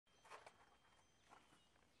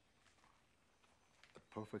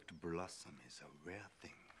perfect blossom is a rare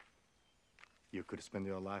thing. You could spend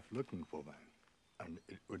your life looking for one, and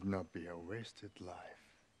it would not be a wasted life.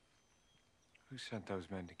 Who sent those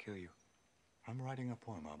men to kill you? I'm writing a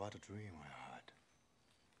poem about a dream I had.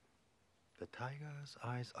 The tiger's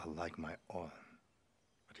eyes are like my own,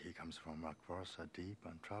 but he comes from across a deep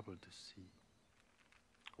and troubled sea.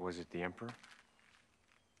 Was it the Emperor?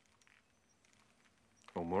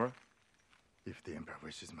 Omura? If the Emperor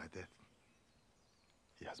wishes my death,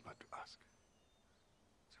 he has but to ask.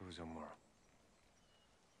 So was Omura.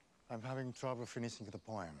 I'm having trouble finishing the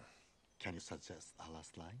poem. Can you suggest a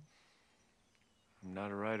last line? I'm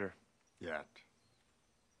not a writer. Yet.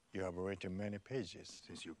 You have written many pages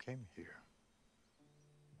since you came here.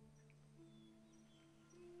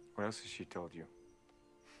 What else has she told you?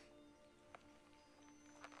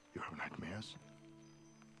 You have nightmares?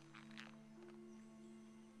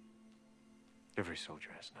 Every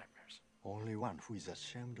soldier has nightmares. Only one who is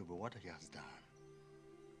ashamed of what he has done.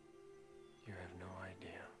 You have no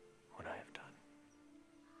idea what I have done.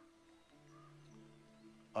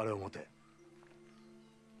 Algren.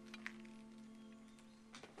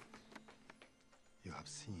 You have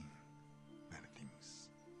seen many things.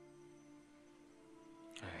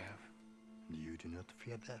 I have. You do not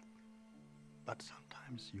fear death, but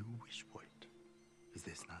sometimes you wish for it. Is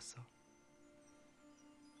this not so?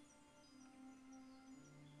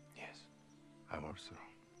 Yes. I also.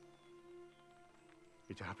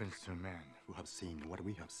 It happens to men who have seen what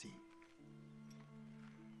we have seen.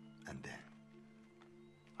 And then,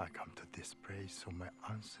 I come to this place of my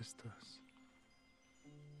ancestors.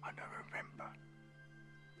 And I remember,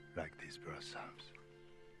 like these blossoms,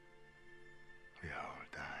 we are all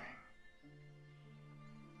dying.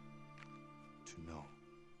 To know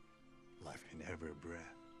life in every breath,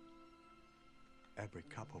 every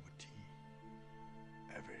cup of tea,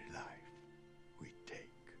 every life we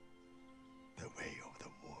take, the way of the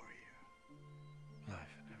warrior.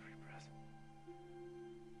 Life in every breath.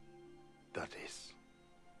 That is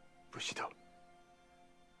Bushidō.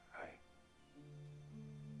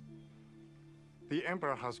 The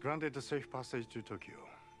Emperor has granted a safe passage to Tokyo.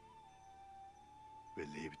 We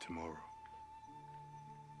leave tomorrow.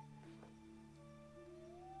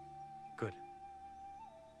 Good.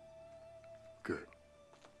 Good.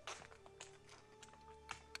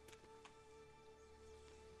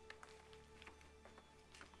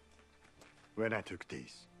 When I took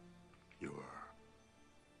these, you were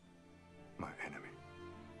my enemy.